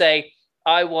if you say,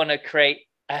 I want to create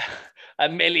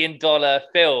 $1 million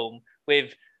film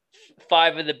with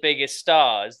five of the biggest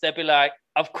stars, they'll be like,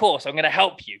 of course, I'm going to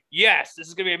help you. Yes, this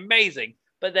is going to be amazing.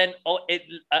 But then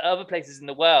at other places in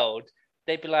the world,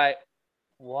 they'd be like,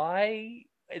 why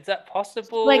is that Like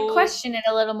possible? question it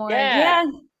a little more. Yeah, Yeah.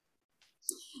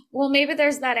 Well, maybe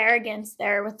there's that arrogance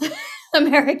there with the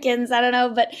Americans. I don't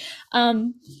know, but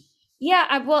um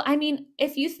yeah, well, I mean,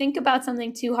 if you think about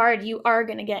something too hard, you are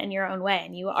going to get in your own way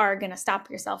and you are going to stop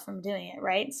yourself from doing it,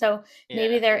 right? So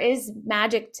maybe yeah, there is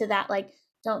magic to that, like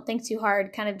don't think too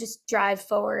hard, kind of just drive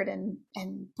forward and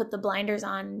put the blinders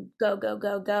on, go go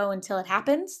go go until it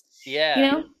happens. You yeah.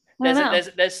 know? I don't know.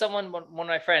 There's someone, one of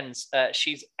my friends,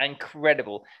 she's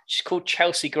incredible. She's called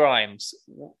Chelsea Grimes.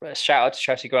 Shout out to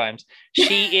Chelsea Grimes. Go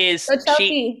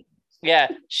Chelsea.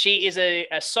 She is a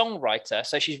songwriter.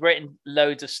 So she's written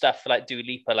loads of stuff for like Dua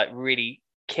Lipa, like really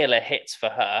killer hits for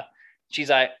her. She's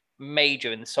like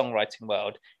major in the songwriting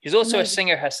world. She's also a Amazing.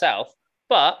 singer herself,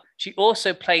 but she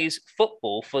also plays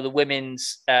football for the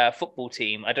women's football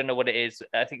team. I don't know what it is.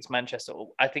 I think it's Manchester.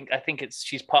 I think it's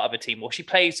she's part of a team, or she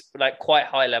plays like quite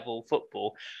high level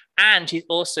football, and she's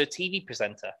also a TV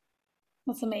presenter.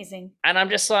 That's amazing. And I'm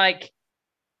just like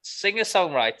singer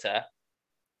songwriter,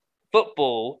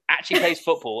 football, actually plays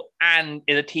football, and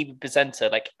is a TV presenter,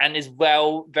 like, and is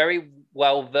very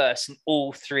well versed in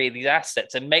all three of these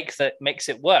assets, and makes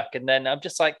it work. And then I'm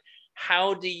just like,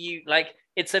 how do you like?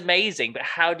 It's amazing, but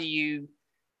how do you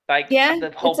like Yeah,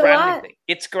 the whole it's a branding lot. thing?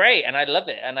 It's great, and I love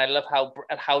it, and I love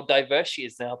how diverse she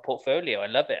is in her portfolio. I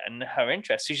love it, and her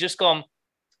interests. She's just gone.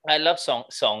 I love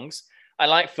songs. I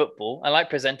like football. I like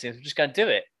presenting. I'm just going to do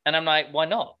it, and I'm like, why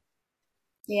not?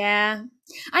 Yeah.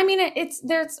 I mean, it's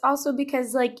there's also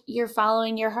because like you're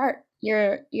following your heart.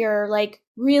 You're like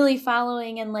really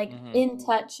following and like Mm-hmm. in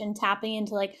touch and tapping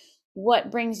into like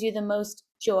what brings you the most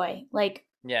joy. Like,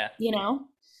 Yeah, you know,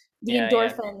 the yeah.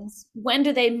 endorphins. When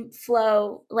do they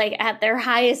flow like at their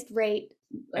highest rate,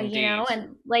 you know? Indeed.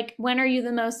 And like when are you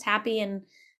the most happy and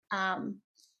um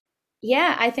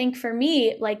yeah, I think for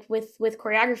me like with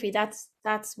choreography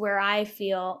that's where I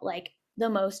feel like the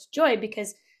most joy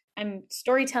because I'm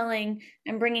storytelling,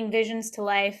 I'm bringing visions to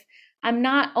life. I'm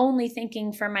not only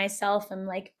thinking for myself, I'm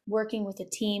like working with a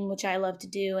team, which I love to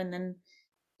do, and then,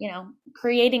 you know,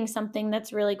 creating something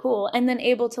that's really cool and then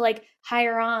able to like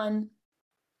hire on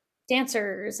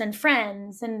dancers and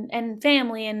friends and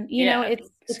family and you know, Yeah, it's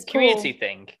a it's community cool.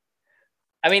 thing.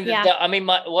 I mean, Yeah. I mean,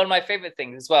 one of my favorite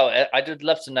things as well. I'd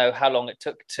love to know how long it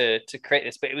took to create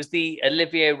this, but it was the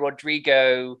Olivia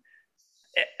Rodrigo.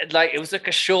 Like it was like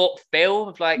a short film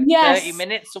of like 30 Yes.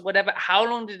 minutes or whatever. How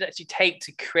long did it actually take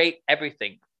to create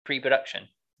everything pre-production?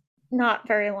 Not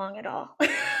very long at all.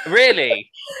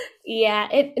 Really? Yeah,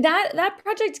 it that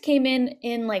project came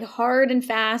in like hard and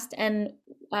fast and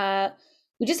uh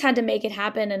we just had to make it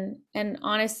happen and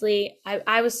honestly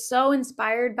I was so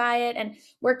inspired by it and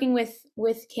working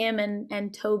with Kim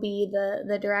and Toby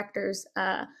the directors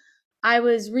I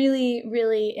was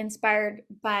really inspired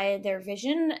by their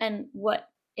vision and what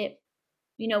it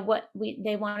you know what we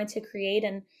they wanted to create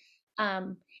and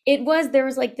um it was there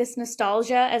was like this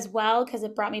nostalgia as well because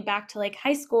it brought me back to like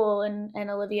high school and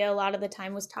Olivia a lot of the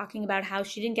time was talking about how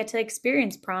she didn't get to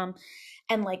experience prom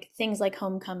and like things like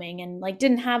homecoming and like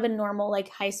didn't have a normal like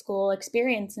high school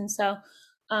experience and so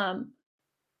um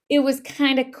it was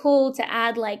kind of cool to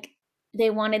add like they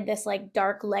wanted this like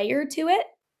dark layer to it,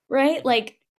 right? Mhm.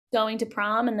 Like going to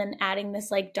prom and then adding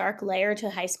this like dark layer to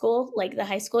high school, like the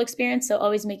high school experience. So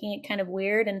always making it kind of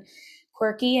weird and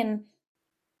quirky. And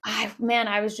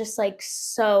I was just like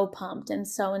so pumped and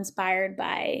so inspired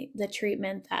by the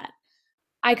treatment that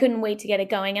I couldn't wait to get it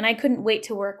going. And I couldn't wait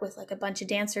to work with like a bunch of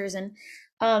dancers. And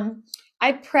um,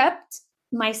 I prepped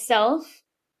myself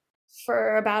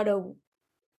for about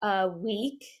a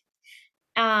week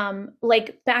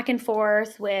like back and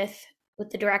forth with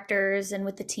the directors and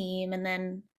with the team, and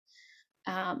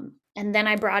then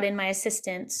I brought in my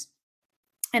assistants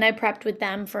and I prepped with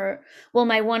them for, well,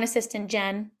 my one assistant,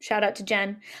 Jen, shout out to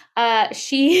Jen.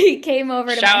 She came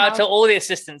over to my Shout out house. to all the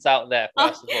assistants out there,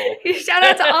 first of all. Shout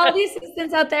out to all the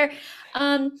assistants out there.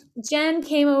 Jen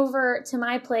came over to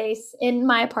my place in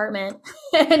my apartment,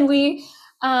 and we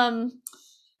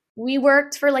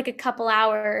worked for like a couple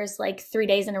hours, like 3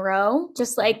 days in a row,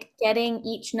 just like getting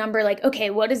each number, like, okay,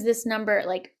 what does this number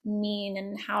like mean,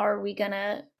 and how are we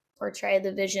gonna portray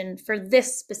the vision for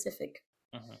this specific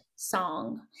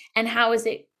song, and how is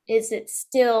it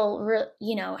still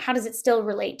how does it still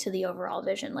relate to the overall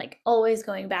vision, like always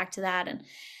going back to that, and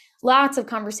lots of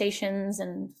conversations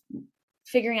and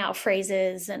figuring out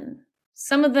phrases, and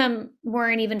some of them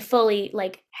weren't even fully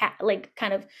like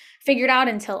kind of figured out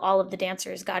until all of the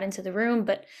dancers got into the room.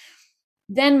 But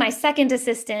then my second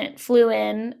assistant flew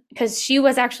in because she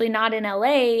was actually not in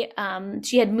LA.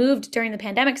 She had moved during the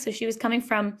pandemic, so she was coming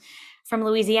from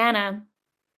Louisiana.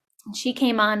 She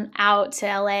came on out to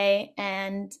LA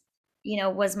and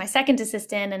was my second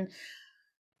assistant. And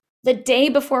the day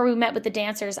before we met with the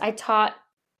dancers, I taught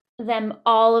them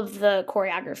all of the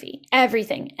choreography,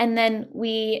 everything. And then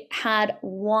we had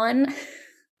one,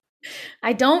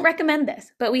 I don't recommend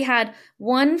this, but we had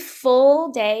one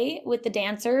full day with the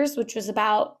dancers, which was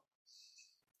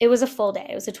it was a full day.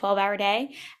 It was a 12-hour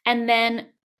day. And then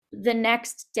the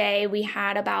next day we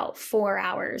had about 4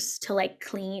 hours to like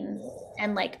clean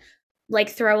and like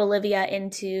throw Olivia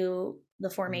into the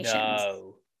formations.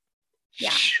 No.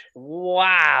 Yeah.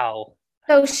 Wow.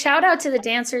 So shout out to the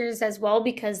dancers as well,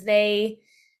 because they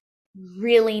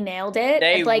really nailed it.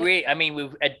 They I mean,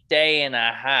 with a day and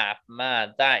a half,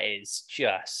 man, that is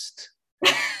just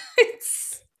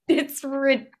it's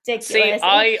ridiculous. See,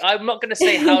 I'm not going to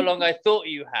say how long I thought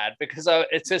you had, because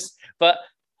it's just, but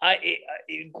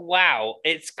wow,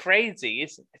 it's crazy.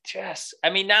 It's just, I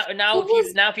mean, now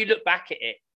if you look back at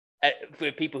it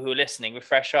with people who are listening with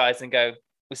fresh eyes and go,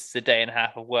 this is a day and a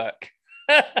half of work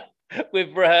with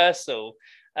rehearsal.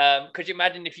 Could you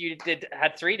imagine if you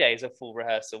had 3 days of full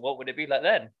rehearsal? What would it be like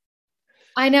then?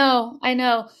 I know.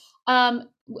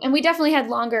 And we definitely had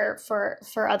longer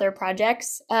for other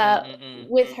projects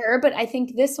with her, but I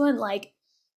think this one, like,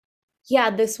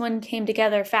 yeah, this one came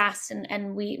together fast,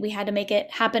 and we had to make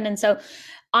it happen. And so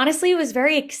honestly, it was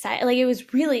very exciting. Like, it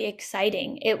was really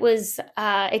exciting.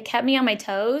 It kept me on my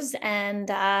toes, and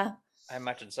I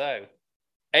imagine so.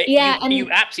 Yeah,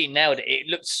 you absolutely nailed it. It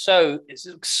looks so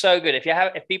good.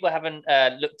 If people haven't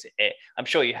looked at it, I'm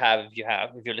sure you have.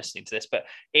 If you're listening to this, but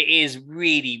it is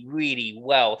really, really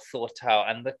well thought out,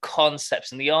 and the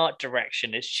concepts and the art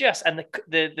direction is just, and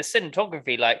the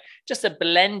cinematography, like just a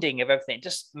blending of everything, it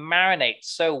just marinates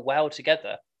so well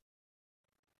together.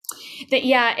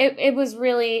 Yeah, it was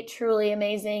really truly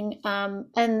amazing,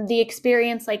 and the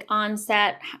experience, like on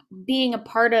set, being a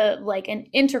part of, like an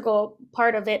integral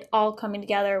part of it all coming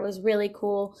together, was really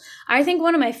cool. I think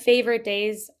one of my favorite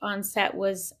days on set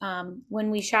was when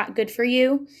we shot Good For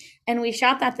You, and we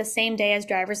shot that the same day as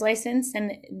Driver's License,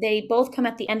 and they both come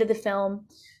at the end of the film.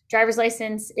 Driver's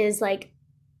License is like,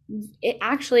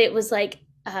 it was like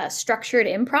structured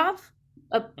improv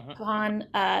upon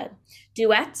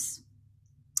duets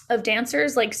of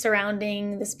dancers, like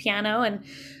surrounding this piano. And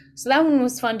so that one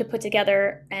was fun to put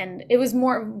together, and it was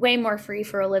way more free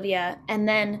for Olivia. And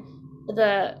then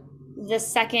the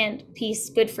second piece,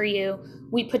 Good For You,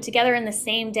 we put together in the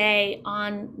same day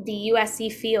on the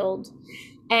USC field.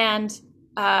 And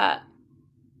the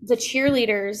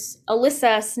cheerleaders,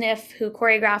 Alyssa Sniff, who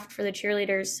choreographed for the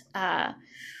cheerleaders,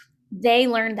 they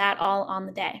learned that all on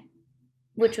the day,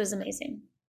 which was amazing.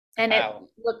 And wow.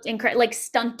 It looked incredible, like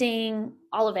stunting,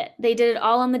 all of it. They did it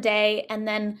all on the day. And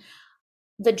then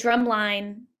the drum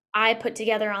line I put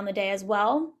together on the day as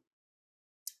well.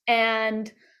 And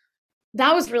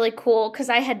that was really cool, because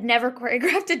I had never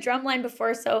choreographed a drum line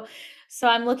before. So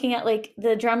I'm looking at like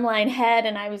the drum line head,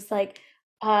 and I was like,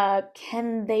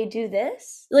 can they do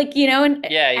this? Like, and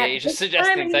yeah, you just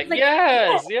suggested things like,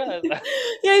 yes. Yeah,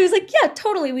 he was like, yeah,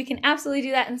 totally, we can absolutely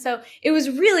do that. And so it was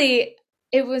really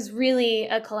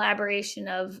a collaboration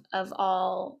of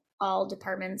all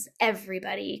departments,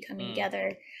 everybody coming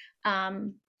together.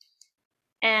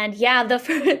 And yeah,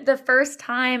 the first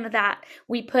time that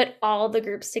we put all the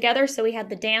groups together, so we had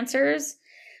the dancers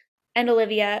and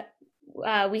Olivia,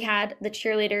 we had the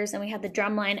cheerleaders, and we had the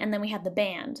drumline, and then we had the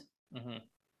band. Mm-hmm.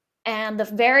 And the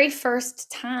very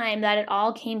first time that it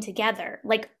all came together,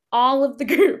 like all of the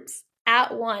groups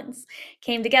at once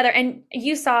came together, and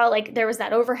you saw, like, there was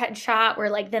that overhead shot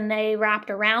where, like, then they wrapped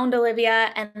around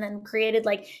Olivia and then created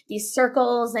like these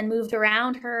circles and moved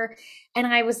around her, and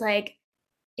I was like,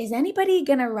 is anybody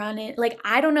gonna run it? Like,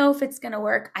 I don't know if it's gonna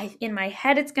work. In my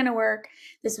head, it's gonna work.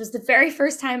 This was the very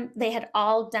first time they had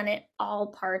all done it, all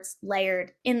parts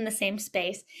layered in the same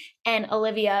space. And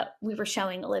Olivia, we were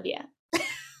showing Olivia.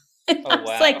 And Oh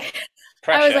wow. I was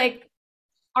Pressure. like,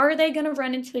 are they gonna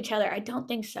run into each other? I don't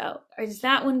think so. Is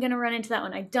that one gonna run into that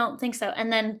one? I don't think so.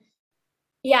 And then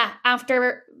yeah,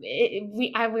 after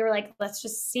we were like, let's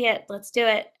just see it, let's do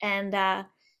it. And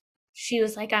she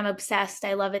was like, I'm obsessed.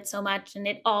 I love it so much, and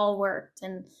it all worked.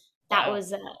 And that Wow.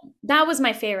 was uh, that was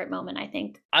my favorite moment, I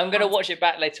think. I'm gonna On watch it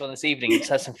back later on this evening and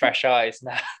just have some fresh eyes.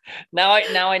 Now,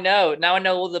 now I know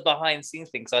all the behind the scenes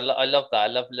things. I love that. I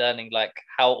love learning like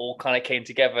how it all kind of came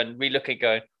together and re-looking,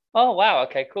 going, oh wow,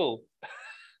 okay, cool.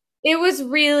 it was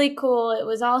really cool. It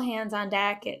was all hands on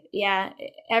deck. Yeah,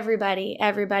 everybody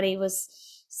was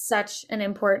such an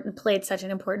important played such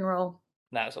an important role.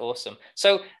 That's awesome.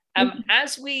 So,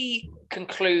 as we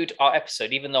conclude our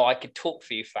episode, even though I could talk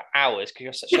for you for hours because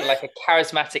you're such a like a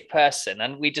charismatic person,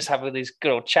 and we just have all these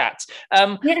good old chats.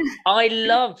 Yeah. I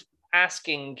love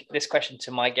asking this question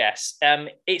to my guests.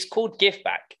 It's called Give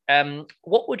Back.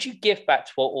 What would you give back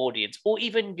to our audience, or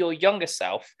even your younger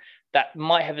self, that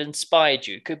might have inspired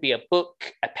you? It could be a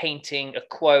book, a painting, a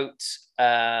quote,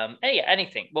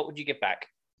 anything. What would you give back?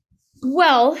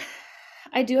 Well,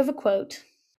 I do have a quote.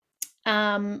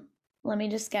 Um, Let me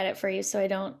just get it for you so I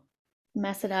don't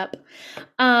mess it up.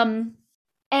 Um,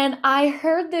 and I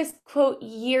heard this quote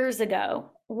years ago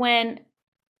and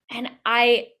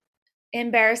I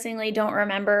embarrassingly don't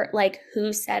remember like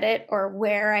who said it or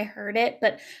where I heard it,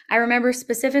 but I remember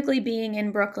specifically being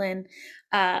in Brooklyn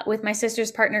with my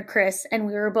sister's partner, Chris, and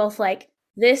we were both like,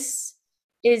 this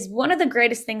is one of the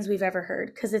greatest things we've ever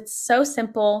heard because it's so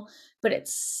simple, but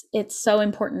it's so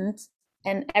important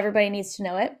and everybody needs to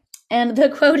know it. And the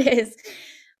quote is,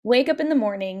 wake up in the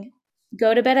morning,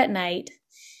 go to bed at night.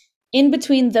 In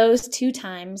between those two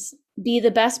times, be the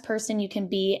best person you can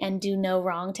be and do no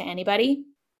wrong to anybody.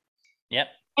 Yep.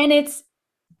 And it's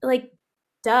like,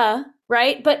 duh,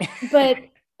 right? But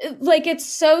like it's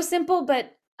so simple,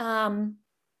 but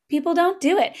people don't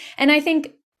do it. And I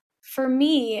think for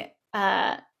me,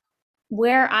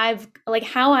 where I've like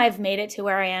how I've made it to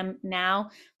where I am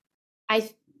now, I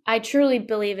I truly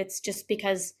believe it's just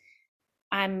because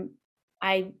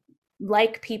I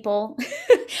like people.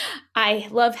 I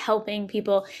love helping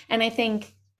people, and I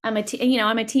think I'm a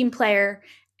team player,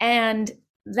 and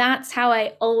that's how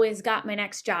I always got my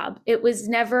next job. It was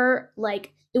never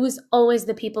like it was always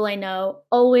the people I know,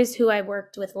 always who I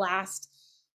worked with last,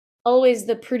 always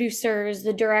the producers,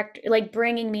 the director, like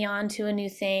bringing me on to a new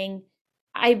thing.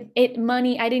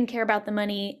 Money, I didn't care about the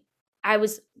money. I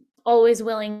was always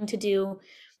willing to do,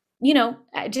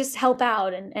 just help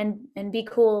out and be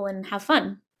cool and have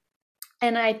fun.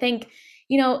 And I think,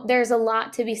 there's a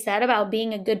lot to be said about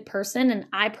being a good person. And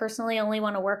I personally only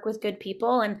want to work with good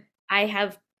people. And I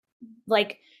have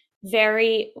like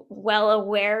very well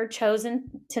aware chosen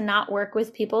to not work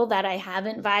with people that I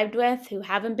haven't vibed with, who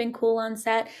haven't been cool on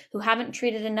set, who haven't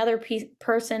treated another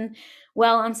person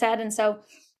well on set. And so,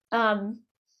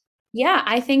 yeah,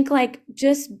 I think like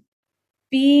just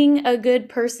being a good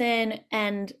person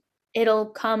and it'll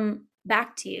come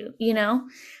back to you, you know?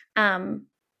 Um,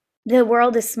 the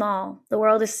world is small. The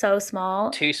world is so small.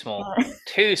 Too small.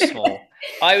 Too small.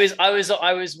 I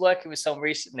was working with someone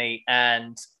recently,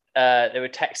 and they were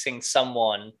texting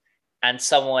someone, and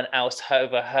someone else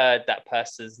overheard that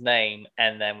person's name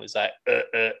and then was like,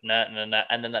 no, no, no,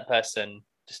 and then that person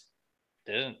just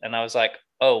didn't, and I was like,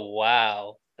 oh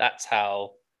wow, that's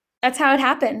how. That's how it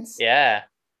happens. Yeah.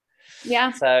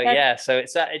 Yeah. So That's yeah, so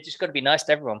it's that. It just got to be nice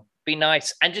to everyone. Be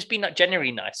nice and just be not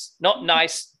generally nice. Not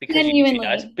nice because you need to be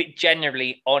nice, genuinely. but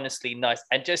generally, honestly nice,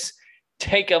 and just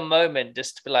take a moment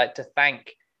just to be like to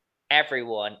thank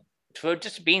everyone for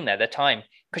just being there, their time,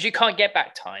 because you can't get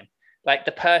back time. Like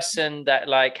the person that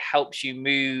like helps you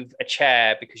move a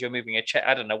chair because you're moving a chair,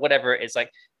 I don't know, whatever it is. Like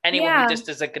anyone who Yeah. just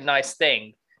does a good, nice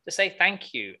thing, to say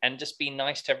thank you and just be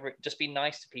nice to just be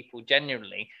nice to people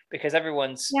genuinely, because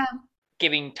everyone's Yeah.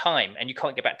 giving time and you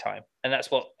can't get back time. And that's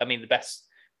what I mean. The best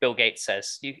Bill Gates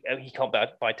says he can't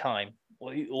buy time.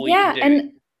 All you can Yeah. do.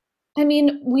 And I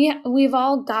mean, we've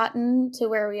all gotten to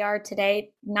where we are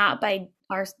today, not by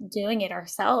our doing it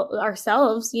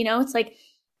ourselves, It's like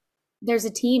there's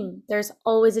a team. There's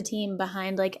always a team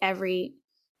behind like every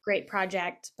great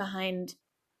project, behind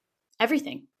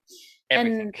everything.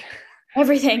 Everything. And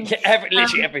everything. Yeah,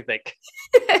 literally Um, everything.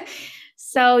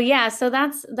 so yeah, so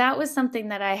that was something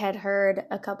that I had heard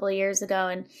a couple of years ago,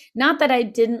 and not that I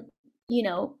didn't,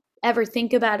 ever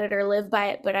think about it or live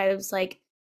by it, but I was like,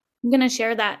 I'm gonna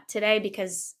share that today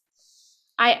because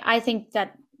I think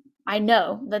that I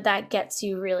know that that gets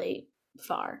you really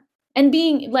far. And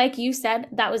being, like you said,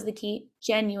 that was the key,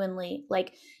 genuinely,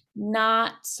 like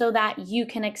not so that you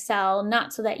can excel,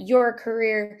 not so that your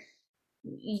career,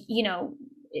 you know,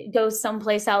 it goes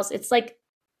someplace else. It's like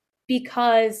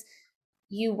because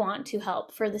you want to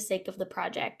help for the sake of the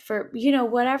project, for, you know,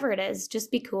 whatever it is,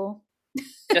 just be cool.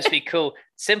 Just be cool.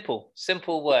 Simple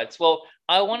words. Well,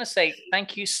 I want to say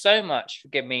thank you so much for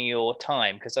giving me your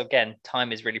time, because again,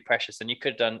 time is really precious, and you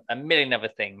could have done a million other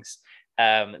things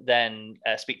than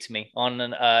speak to me on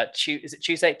an is it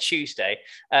Tuesday? Tuesday.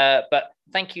 But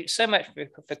thank you so much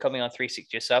for coming on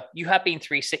 360 Yourself. You have been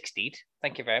 360'd.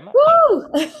 Thank you very much. Woo!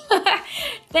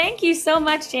 Thank you so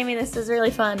much, Jamie. This was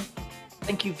really fun.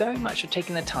 Thank you very much for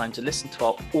taking the time to listen to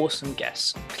our awesome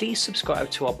guests. Please subscribe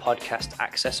to our podcast to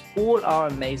access all our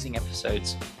amazing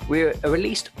episodes. We're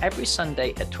released every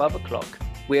Sunday at 12 o'clock.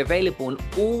 We're available on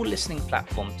all listening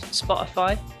platforms: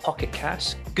 Spotify, Pocket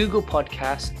Casts, Google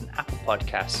Podcasts, and Apple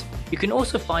Podcasts. You can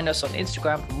also find us on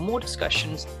Instagram for more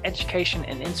discussions, education,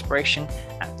 and inspiration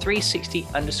at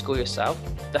 360_yourself.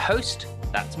 The host,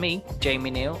 that's me,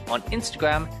 Jamie Neal, on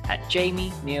Instagram at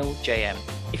Jamie Neal JM.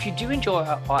 If you do enjoy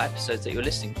our episodes that you're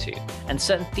listening to, and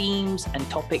certain themes and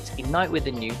topics ignite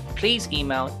within you, please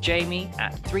email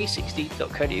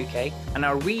jamie@360.co.uk, and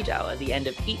I'll read out at the end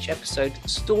of each episode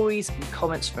stories and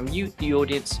comments from you, the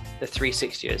audience, the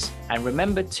 360ers. And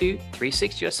remember to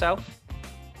 360 yourself